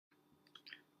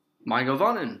My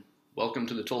Govanen. Welcome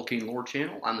to the Tolkien Lore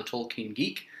channel. I'm the Tolkien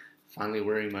Geek, finally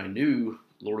wearing my new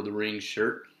Lord of the Rings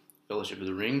shirt, Fellowship of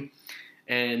the Ring.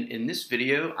 And in this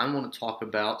video, I want to talk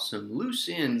about some loose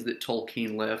ends that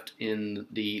Tolkien left in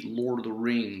the Lord of the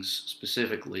Rings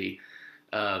specifically.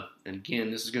 And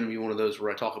again, this is going to be one of those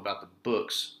where I talk about the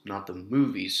books, not the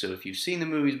movies. So if you've seen the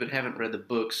movies but haven't read the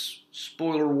books,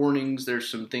 spoiler warnings, there's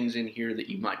some things in here that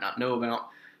you might not know about,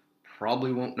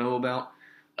 probably won't know about.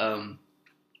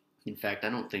 In fact, I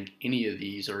don't think any of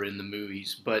these are in the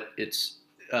movies, but it's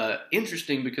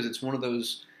interesting because it's one of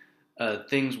those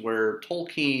things where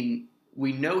Tolkien,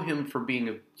 we know him for being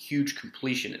a huge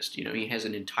completionist. You know, he has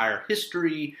an entire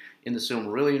history in the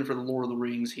Silmarillion for the Lord of the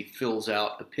Rings. He fills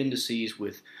out appendices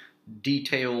with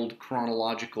detailed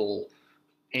chronological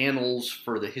annals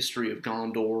for the history of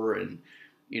Gondor and,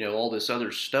 you know, all this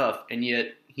other stuff. And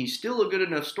yet he's still a good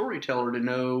enough storyteller to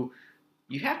know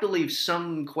you have to leave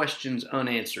some questions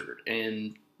unanswered,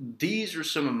 and these are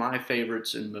some of my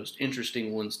favorites and most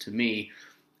interesting ones to me.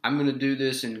 I'm going to do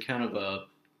this in kind of a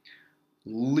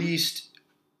least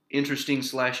interesting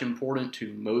slash important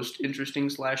to most interesting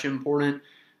slash important.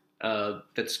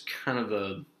 That's kind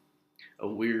of a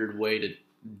weird way to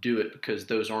do it because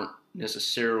those aren't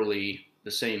necessarily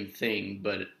the same thing,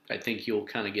 but I think you'll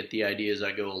kind of get the idea as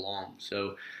I go along.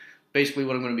 So basically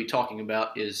what I'm going to be talking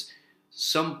about is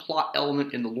some plot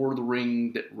element in The Lord of the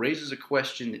Ring that raises a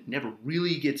question that never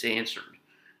really gets answered.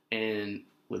 And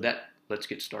with that, let's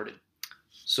get started.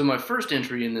 So my first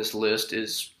entry in this list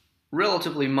is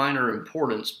relatively minor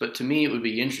importance, but to me it would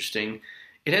be interesting.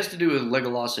 It has to do with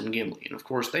Legolas and Gimli. And of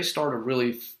course, they start a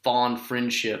really fond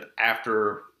friendship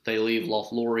after they leave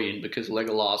Lothlorien because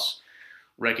Legolas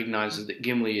recognizes that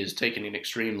Gimli is taking an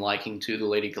extreme liking to the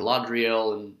Lady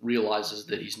Galadriel and realizes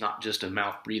that he's not just a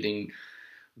mouth-breathing,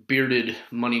 bearded,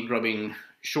 money-grubbing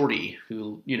shorty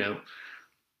who, he's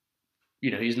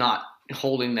not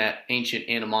holding that ancient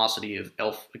animosity of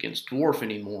elf against dwarf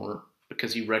anymore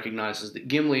because he recognizes that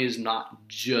Gimli is not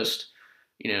just,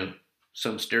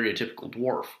 some stereotypical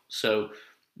dwarf. So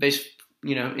they,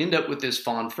 end up with this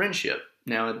fond friendship.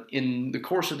 Now, in the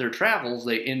course of their travels,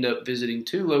 they end up visiting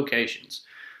two locations,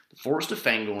 the Forest of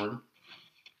Fangorn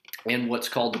and what's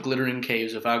called the Glittering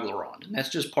Caves of Aglarond. And that's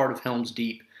just part of Helm's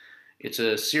Deep. It's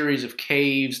a series of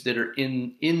caves that are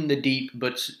in the deep,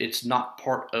 but it's not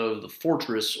part of the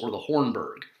fortress or the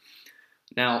Hornburg.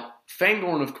 Now,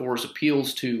 Fangorn, of course,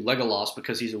 appeals to Legolas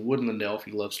because he's a woodland elf.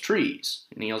 He loves trees,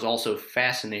 and he is also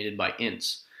fascinated by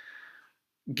Ents.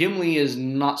 Gimli is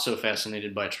not so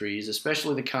fascinated by trees,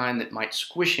 especially the kind that might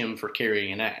squish him for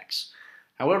carrying an axe.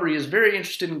 However, he is very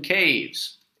interested in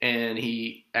caves, and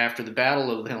after the Battle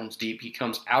of Helm's Deep, he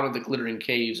comes out of the Glittering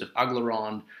Caves of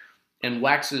Aglarond and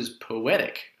waxes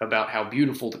poetic about how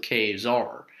beautiful the caves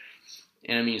are.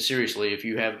 And I mean, seriously, if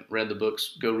you haven't read the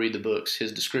books, go read the books.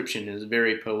 His description is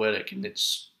very poetic, and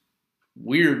it's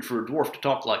weird for a dwarf to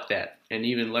talk like that, and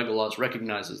even Legolas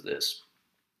recognizes this.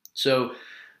 So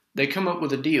they come up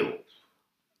with a deal.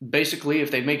 Basically,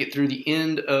 if they make it through the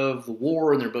end of the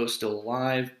war and they're both still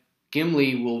alive,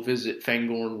 Gimli will visit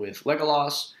Fangorn with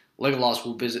Legolas. Legolas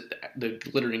will visit the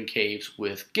Glittering Caves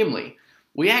with Gimli.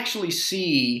 We actually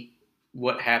see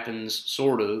what happens,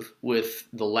 sort of, with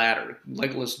the latter.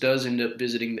 Legolas does end up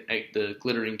visiting the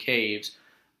Glittering Caves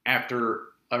after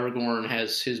Aragorn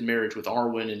has his marriage with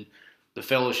Arwen, and the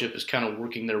Fellowship is kind of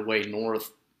working their way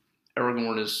north.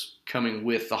 Aragorn is coming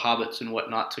with the hobbits and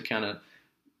whatnot to kind of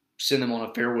send them on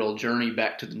a farewell journey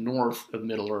back to the north of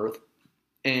Middle-earth.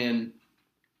 And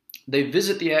they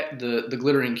visit the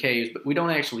Glittering Caves, but we don't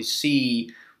actually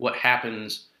see what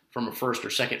happens from a first or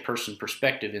second person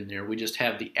perspective in there. We just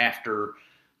have the after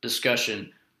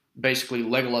discussion. Basically,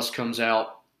 Legolas comes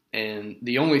out, and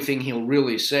the only thing he'll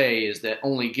really say is that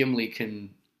only Gimli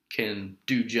can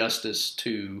do justice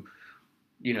to,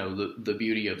 the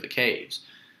beauty of the caves.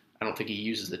 I don't think he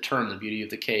uses the term the beauty of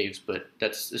the caves, but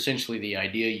that's essentially the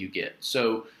idea you get.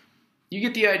 So you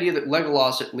get the idea that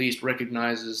Legolas at least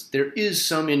recognizes there is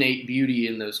some innate beauty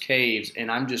in those caves, and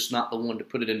I'm just not the one to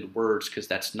put it into words because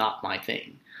that's not my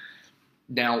thing.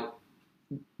 Now,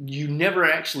 you never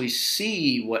actually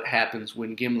see what happens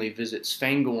when Gimli visits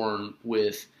Fangorn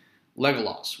with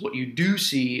Legolas. What you do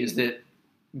see is that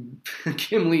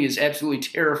Gimli is absolutely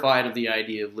terrified of the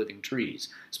idea of living trees,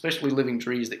 especially living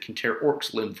trees that can tear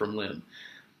orcs limb from limb.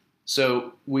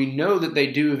 So we know that they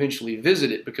do eventually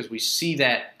visit it because we see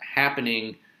that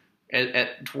happening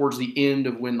towards the end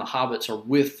of when the hobbits are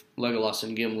with Legolas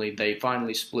and Gimli. They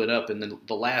finally split up, and then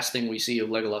the last thing we see of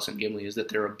Legolas and Gimli is that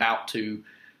they're about to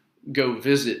go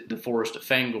visit the Forest of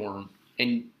Fangorn.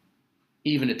 And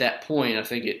even at that point, I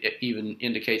think it even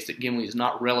indicates that Gimli is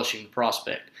not relishing the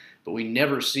prospect. but we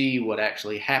never see what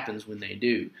actually happens when they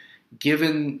do.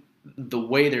 Given the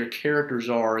way their characters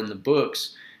are in the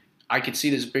books, I could see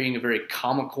this being a very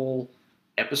comical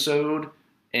episode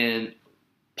and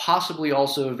possibly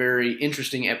also a very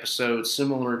interesting episode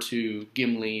similar to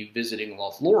Gimli visiting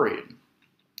Lothlorien.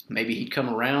 Maybe he'd come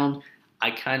around.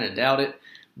 I kind of doubt it,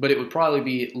 but it would probably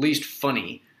be at least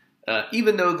funny.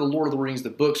 Even though the Lord of the Rings, the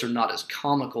books, are not as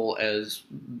comical as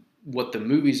what the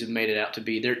movies have made it out to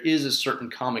be, there is a certain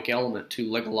comic element to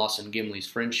Legolas and Gimli's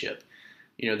friendship.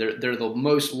 They're the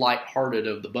most lighthearted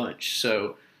of the bunch.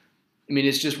 So, I mean,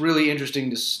 it's just really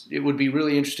interesting it would be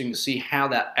really interesting to see how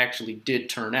that actually did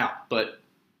turn out, but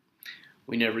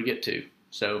we never get to.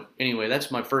 So, anyway,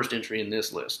 that's my first entry in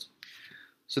this list.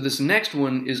 So this next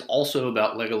one is also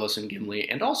about Legolas and Gimli,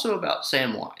 and also about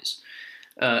Samwise.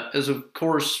 As of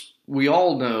course we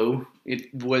all know,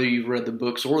 whether you've read the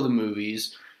books or the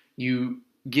movies, you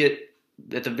get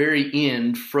at the very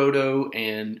end Frodo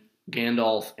and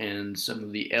Gandalf and some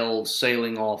of the elves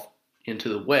sailing off into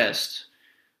the west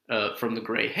from the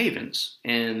Grey Havens.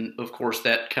 And of course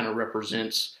that kind of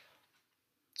represents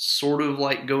sort of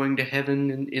like going to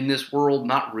heaven in this world.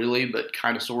 Not really, but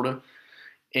kind of, sort of.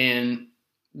 And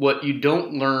what you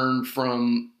don't learn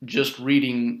from just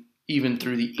reading even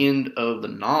through the end of the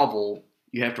novel,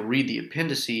 you have to read the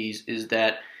appendices, is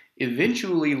that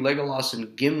eventually Legolas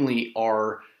and Gimli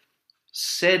are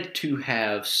said to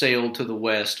have sailed to the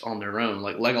west on their own.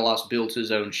 Like Legolas builds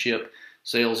his own ship,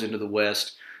 sails into the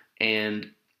west,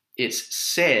 and it's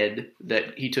said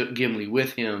that he took Gimli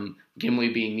with him, Gimli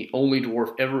being the only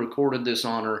dwarf ever accorded this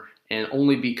honor, and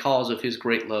only because of his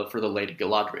great love for the Lady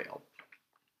Galadriel.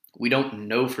 We don't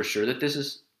know for sure that this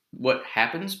is what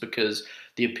happens because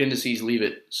the appendices leave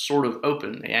it sort of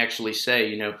open. They actually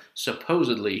say,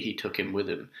 supposedly he took him with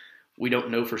him. We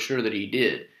don't know for sure that he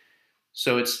did.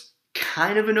 So it's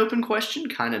kind of an open question,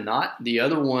 kind of not. The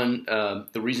other one,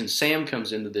 the reason Sam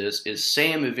comes into this is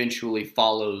Sam eventually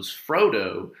follows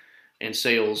Frodo and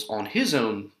sails on his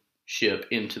own ship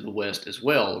into the west as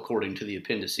well, according to the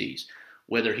appendices.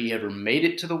 Whether he ever made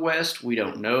it to the west, we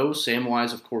don't know.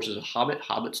 Samwise, of course, is a hobbit.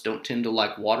 Hobbits don't tend to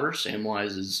like water.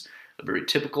 Samwise is a very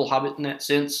typical hobbit in that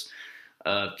sense.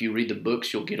 If you read the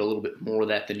books, you'll get a little bit more of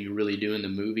that than you really do in the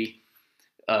movie.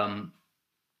 But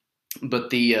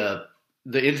the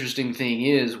interesting thing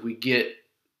is we get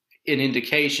an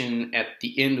indication at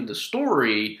the end of the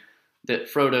story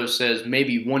that Frodo says,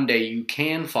 maybe one day you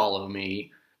can follow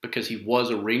me, because he was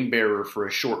a ring bearer for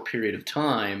a short period of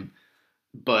time.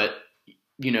 But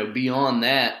beyond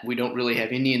that, we don't really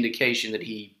have any indication that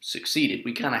he succeeded.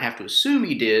 We kind of have to assume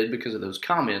he did because of those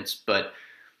comments, but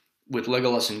with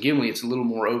Legolas and Gimli, it's a little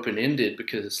more open-ended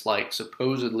because it's like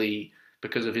supposedly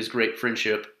because of his great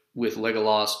friendship with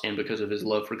Legolas and because of his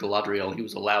love for Galadriel, he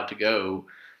was allowed to go.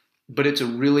 But it's a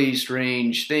really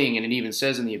strange thing, and it even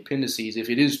says in the appendices, if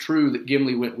it is true that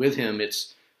Gimli went with him,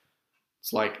 it's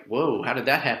like, whoa, how did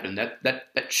that happen? That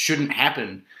shouldn't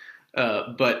happen.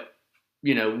 But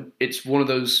it's one of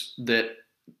those that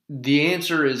the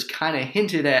answer is kind of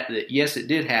hinted at that yes, it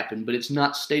did happen, but it's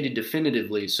not stated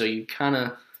definitively. So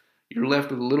you're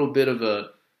left with a little bit of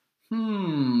a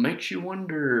makes you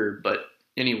wonder. But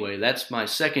anyway, that's my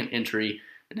second entry,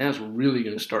 and that's really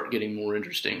going to start getting more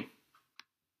interesting.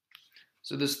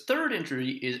 So this third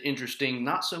entry is interesting,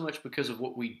 not so much because of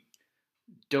what we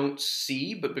don't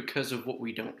see, but because of what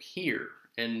we don't hear.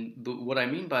 And what I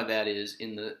mean by that is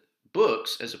in the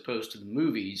books, as opposed to the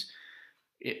movies,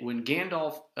 when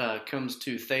Gandalf comes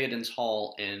to Theoden's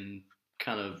Hall and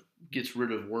kind of gets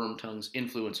rid of Wormtongue's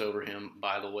influence over him.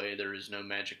 By the way, there is no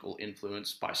magical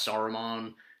influence by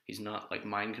Saruman. He's not like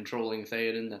mind controlling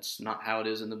Theoden. That's not how it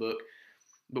is in the book.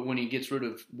 But when he gets rid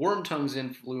of Wormtongue's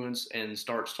influence and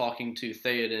starts talking to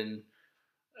Theoden,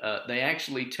 they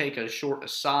actually take a short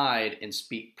aside and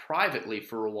speak privately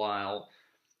for a while.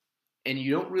 And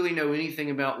you don't really know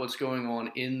anything about what's going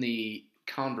on in the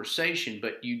conversation,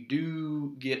 but you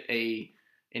do get an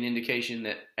indication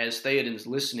that as Theoden's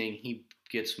listening, he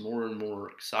gets more and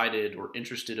more excited or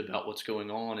interested about what's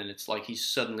going on, and it's like he's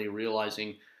suddenly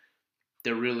realizing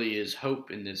there really is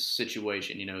hope in this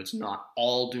situation. It's not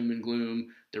all doom and gloom.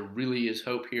 There really is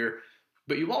hope here.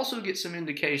 But you also get some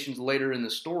indications later in the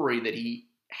story that he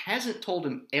hasn't told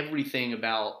him everything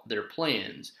about their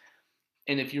plans.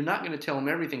 And if you're not going to tell him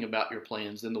everything about your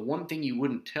plans, then the one thing you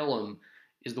wouldn't tell him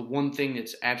is the one thing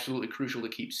that's absolutely crucial to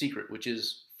keep secret, which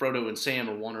is Frodo and Sam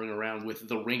are wandering around with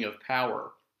the Ring of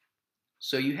Power.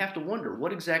 So you have to wonder,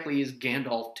 what exactly is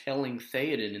Gandalf telling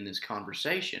Theoden in this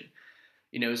conversation?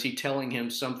 Is he telling him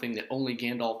something that only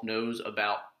Gandalf knows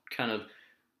about kind of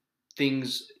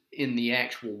things in the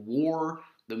actual war,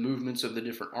 the movements of the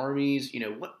different armies.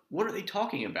 What are they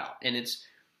talking about? And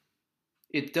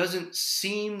it doesn't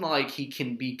seem like he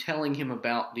can be telling him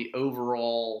about the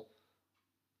overall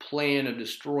plan of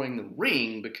destroying the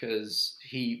ring, because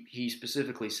he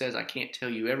specifically says, I can't tell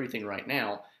you everything right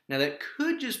now. Now that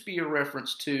could just be a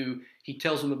reference to, he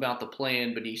tells him about the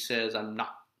plan, but he says, I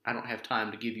don't have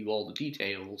time to give you all the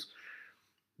details.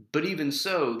 But even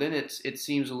so, then it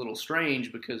seems a little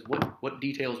strange, because what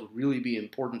details would really be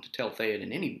important to tell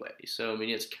Theoden anyway? So, I mean,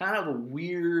 it's kind of a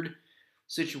weird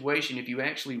situation. If you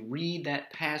actually read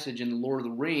that passage in The Lord of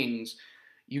the Rings,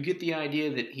 you get the idea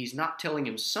that he's not telling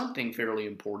him something fairly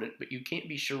important, but you can't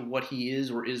be sure what he is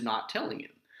or is not telling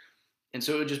him. And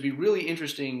so it would just be really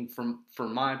interesting from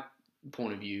my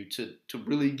point of view to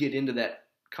really get into that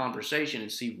conversation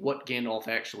and see what Gandalf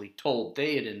actually told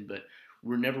Theoden, but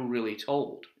we're never really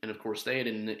told. And of course,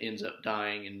 Theoden ends up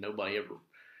dying, and nobody ever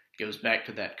goes back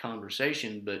to that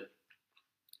conversation. But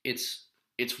it's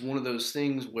one of those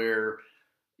things where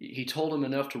he told him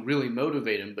enough to really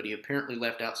motivate him, but he apparently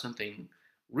left out something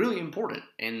really important.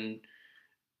 And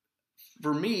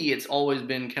for me, it's always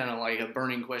been kind of like a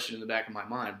burning question in the back of my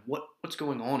mind. What's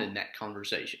going on in that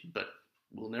conversation? But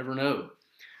we'll never know.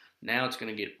 Now it's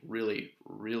going to get really,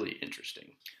 really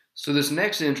interesting. So this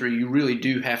next entry, you really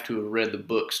do have to have read the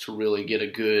books to really get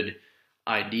a good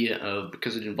idea of,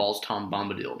 because it involves Tom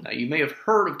Bombadil. Now, you may have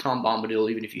heard of Tom Bombadil,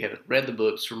 even if you haven't read the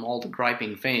books, from all the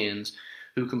griping fans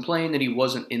who complain that he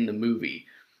wasn't in the movie.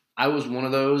 I was one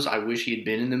of those. I wish he had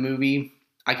been in the movie.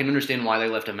 I can understand why they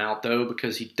left him out, though,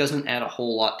 because he doesn't add a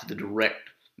whole lot to the direct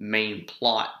main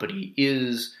plot, but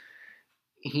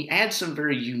he adds some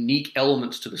very unique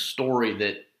elements to the story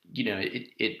that,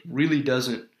 it really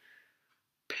doesn't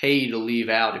pay to leave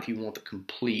out if you want the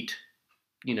complete,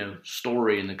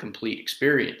 story and the complete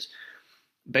experience.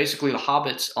 Basically, the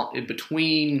hobbits,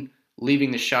 between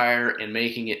leaving the Shire and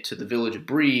making it to the village of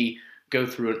Bree, go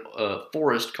through a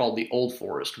forest called the Old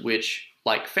Forest, which,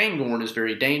 like Fangorn, is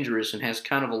very dangerous and has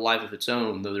kind of a life of its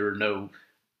own, though there are no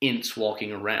Ents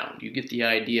walking around. You get the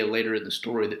idea later in the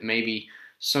story that maybe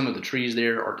some of the trees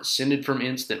there are descended from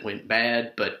Ents that went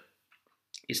bad, but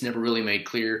it's never really made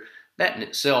clear. That in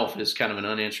itself is kind of an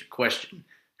unanswered question,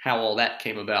 how all that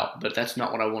came about, but that's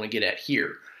not what I want to get at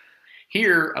here.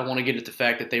 Here, I want to get at the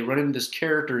fact that they run into this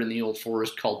character in the Old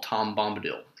Forest called Tom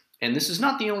Bombadil. And this is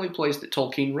not the only place that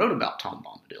Tolkien wrote about Tom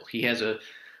Bombadil.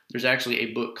 There's actually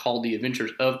a book called The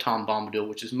Adventures of Tom Bombadil,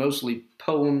 which is mostly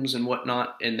poems and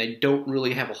whatnot, and they don't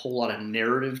really have a whole lot of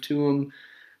narrative to them.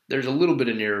 There's a little bit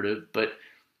of narrative, but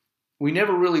we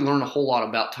never really learn a whole lot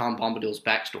about Tom Bombadil's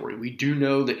backstory. We do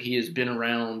know that he has been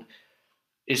around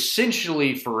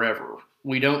essentially forever.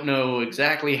 We don't know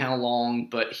exactly how long,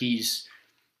 but he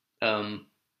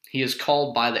is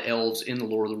called by the elves in The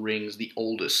Lord of the Rings the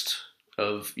oldest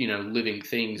of, living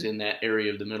things in that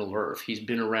area of the Middle Earth. He's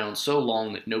been around so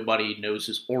long that nobody knows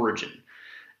his origin.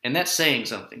 And that's saying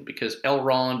something, because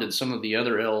Elrond and some of the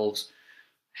other elves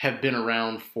have been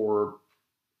around for,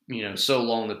 so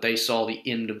long that they saw the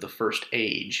end of the First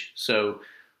Age. So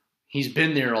he's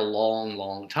been there a long,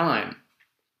 long time.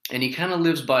 And he kind of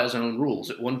lives by his own rules.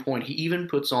 At one point, he even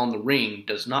puts on the ring,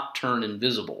 does not turn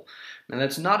invisible. Now,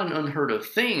 that's not an unheard of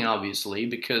thing, obviously,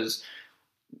 because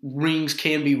rings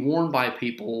can be worn by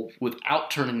people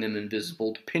without turning them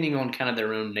invisible, depending on kind of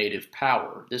their own native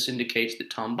power. This indicates that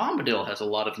Tom Bombadil has a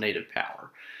lot of native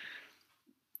power.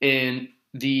 And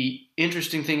the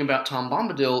interesting thing about Tom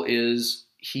Bombadil is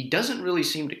he doesn't really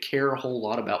seem to care a whole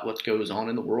lot about what goes on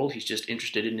in the world. He's just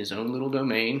interested in his own little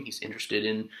domain. He's interested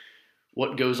in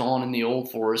what goes on in the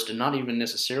Old Forest, and not even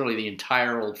necessarily the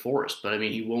entire Old Forest. But I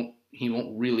mean, he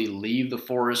won't really leave the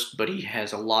forest, but he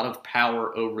has a lot of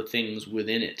power over things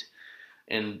within it.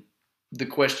 And the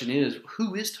question is,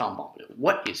 who is Tom Bombadil?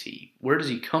 What is he? Where does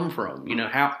he come from?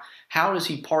 How is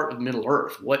he part of Middle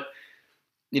Earth?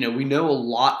 We know a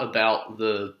lot about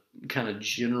the kind of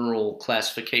general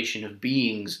classification of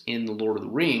beings in The Lord of the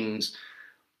Rings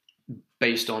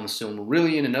based on the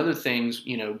Silmarillion and other things,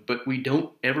 but we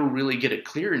don't ever really get a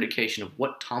clear indication of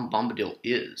what Tom Bombadil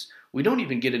is. We don't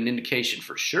even get an indication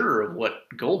for sure of what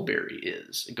Goldberry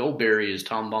is. Goldberry is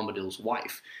Tom Bombadil's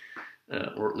wife,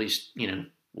 or at least,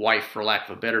 wife for lack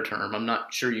of a better term. I'm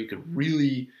not sure you could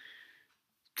really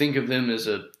think of them as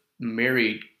a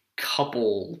married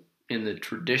couple in the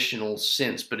traditional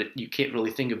sense, but you can't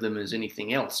really think of them as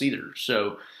anything else either.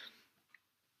 So,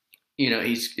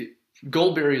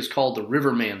 Goldberry is called the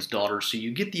Riverman's daughter, so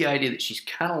you get the idea that she's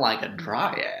kind of like a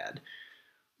dryad,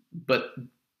 but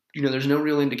there's no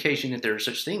real indication that there are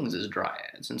such things as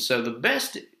dryads. And so the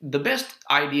best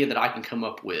idea that I can come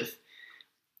up with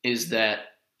is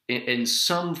that in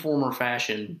some form or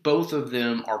fashion, both of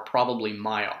them are probably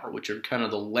Maiar, which are kind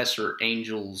of the lesser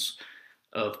angels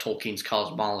of Tolkien's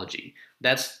cosmology.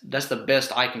 That's the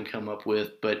best I can come up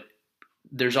with, but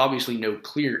there's obviously no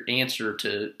clear answer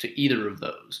to either of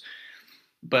those.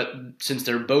 But since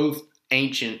they're both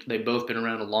ancient, they've both been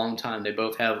around a long time, they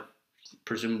both have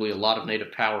presumably a lot of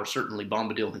native power, certainly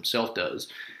Bombadil himself does,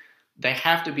 they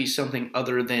have to be something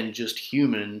other than just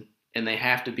human, and they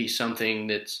have to be something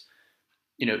that's,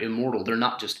 immortal. They're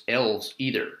not just elves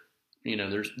either.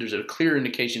 There's a clear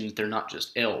indication that they're not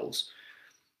just elves.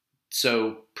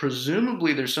 So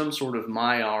presumably there's some sort of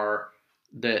Maiar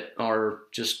that are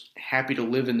just happy to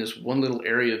live in this one little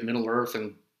area of Middle Earth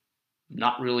and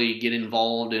not really get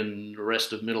involved in the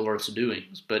rest of Middle Earth's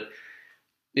doings. But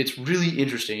it's really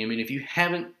interesting. I mean, if you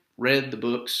haven't read the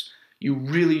books, you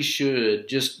really should,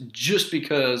 just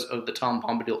because of the Tom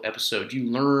Bombadil episode. You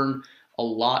learn a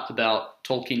lot about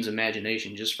Tolkien's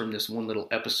imagination just from this one little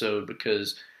episode,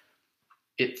 because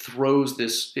it throws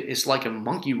this, it's like a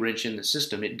monkey wrench in the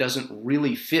system. It doesn't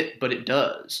really fit, but it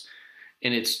does.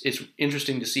 And it's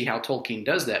interesting to see how Tolkien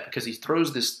does that, because he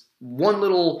throws this one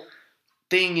little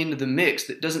thing into the mix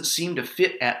that doesn't seem to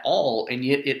fit at all, and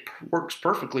yet it works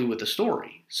perfectly with the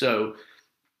story. So,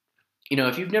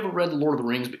 if you've never read The Lord of the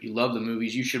Rings but you love the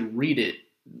movies, you should read it.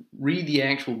 Read the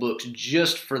actual books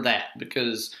just for that,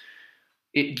 because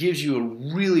it gives you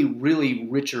a really, really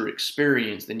richer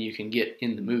experience than you can get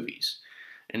in the movies.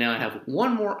 And now I have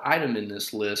one more item in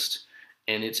this list,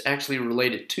 and it's actually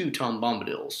related to Tom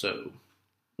Bombadil. So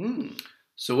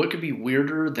what could be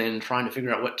weirder than trying to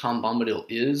figure out what Tom Bombadil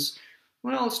is?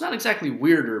 Well, it's not exactly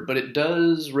weirder, but it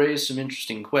does raise some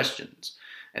interesting questions.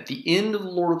 At the end of The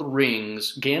Lord of the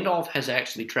Rings, Gandalf has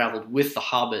actually traveled with the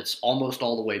hobbits almost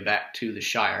all the way back to the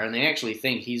Shire, and they actually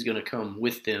think he's going to come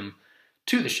with them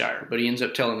to the Shire, but he ends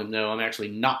up telling them, no, I'm actually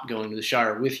not going to the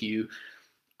Shire with you.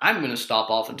 I'm going to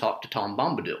stop off and talk to Tom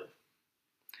Bombadil.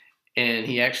 And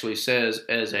he actually says,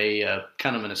 as a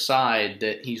kind of an aside,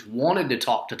 that he's wanted to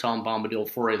talk to Tom Bombadil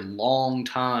for a long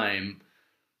time,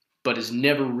 but has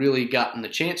never really gotten the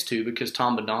chance to, because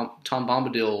Tom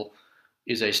Bombadil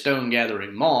is a stone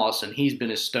gathering moss, and he's been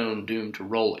a stone doomed to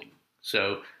rolling.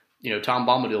 So, Tom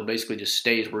Bombadil basically just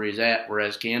stays where he's at,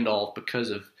 whereas Gandalf, because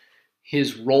of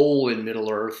his role in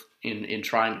Middle-earth in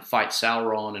trying to fight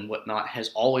Sauron and whatnot,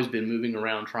 has always been moving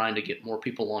around trying to get more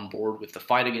people on board with the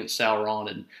fight against Sauron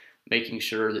and making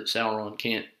sure that Sauron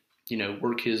can't,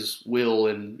 work his will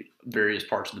in various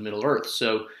parts of the Middle-earth.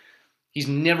 So he's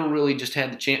never really just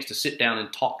had the chance to sit down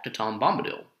and talk to Tom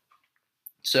Bombadil.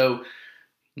 So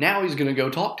now he's going to go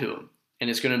talk to him, and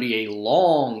it's going to be a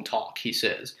long talk, he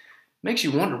says. Makes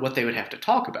you wonder what they would have to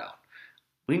talk about.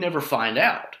 We never find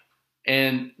out.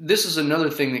 And this is another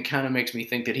thing that kind of makes me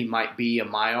think that he might be a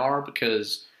Maiar,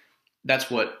 because that's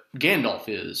what Gandalf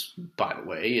is, by the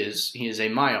way, he is a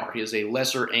Maiar. He is a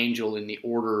lesser angel in the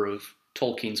order of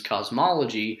Tolkien's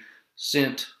cosmology,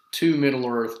 sent to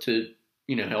Middle-earth to,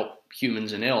 help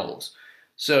humans and elves.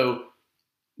 So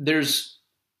there's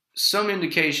some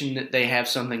indication that they have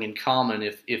something in common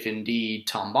if indeed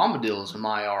Tom Bombadil is a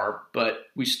Maiar, but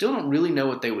we still don't really know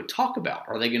what they would talk about.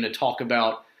 Are they going to talk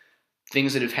about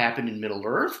things that have happened in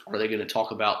Middle-earth? Are they going to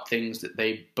talk about things that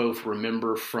they both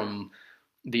remember from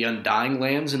the Undying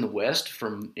Lands in the West,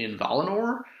 in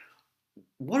Valinor?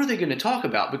 What are they going to talk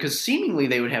about? Because seemingly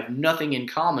they would have nothing in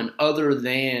common other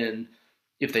than,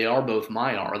 if they are both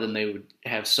Maiar, then they would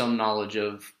have some knowledge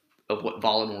of what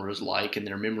Valinor is like and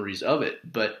their memories of it.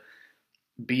 But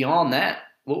beyond that,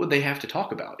 what would they have to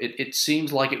talk about? It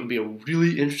seems like it would be a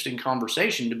really interesting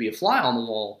conversation to be a fly on the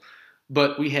wall,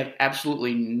 but we have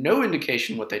absolutely no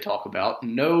indication what they talk about,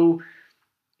 no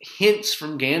hints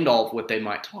from Gandalf what they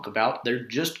might talk about. They're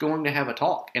just going to have a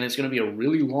talk, and it's going to be a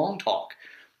really long talk.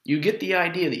 You get the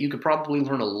idea that you could probably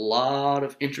learn a lot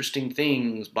of interesting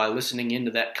things by listening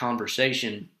into that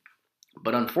conversation,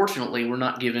 but unfortunately we're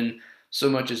not given so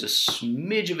much as a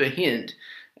smidge of a hint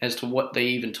as to what they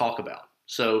even talk about.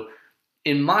 So,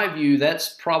 in my view, that's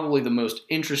probably the most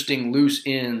interesting loose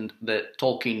end that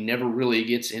Tolkien never really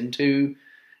gets into,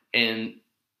 and,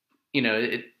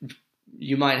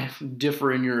 you might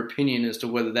differ in your opinion as to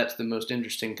whether that's the most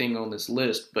interesting thing on this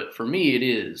list, but for me it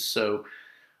is. So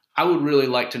I would really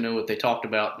like to know what they talked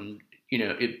about, and,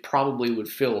 it probably would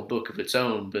fill a book of its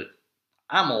own, but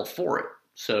I'm all for it.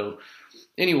 So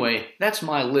anyway, that's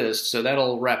my list, so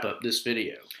that'll wrap up this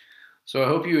video. So I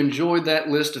hope you enjoyed that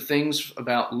list of things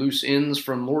about loose ends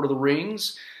from Lord of the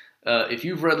Rings. If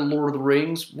you've read The Lord of the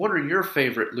Rings, what are your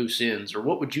favorite loose ends, or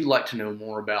what would you like to know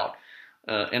more about?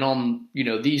 And on,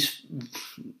 these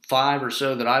 5 or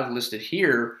so that I've listed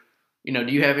here,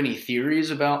 Do you have any theories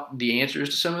about the answers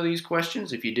to some of these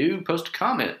questions? If you do, post a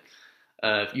comment.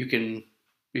 If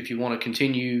you want to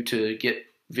continue to get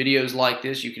videos like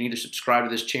this, you can either subscribe to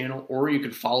this channel or you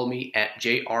can follow me at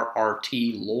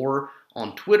JRRT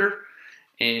on Twitter.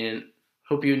 And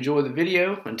hope you enjoy the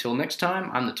video. Until next time,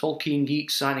 I'm the Tolkien Geek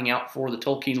signing out for the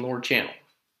Tolkien Lore channel.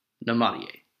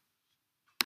 Namaste.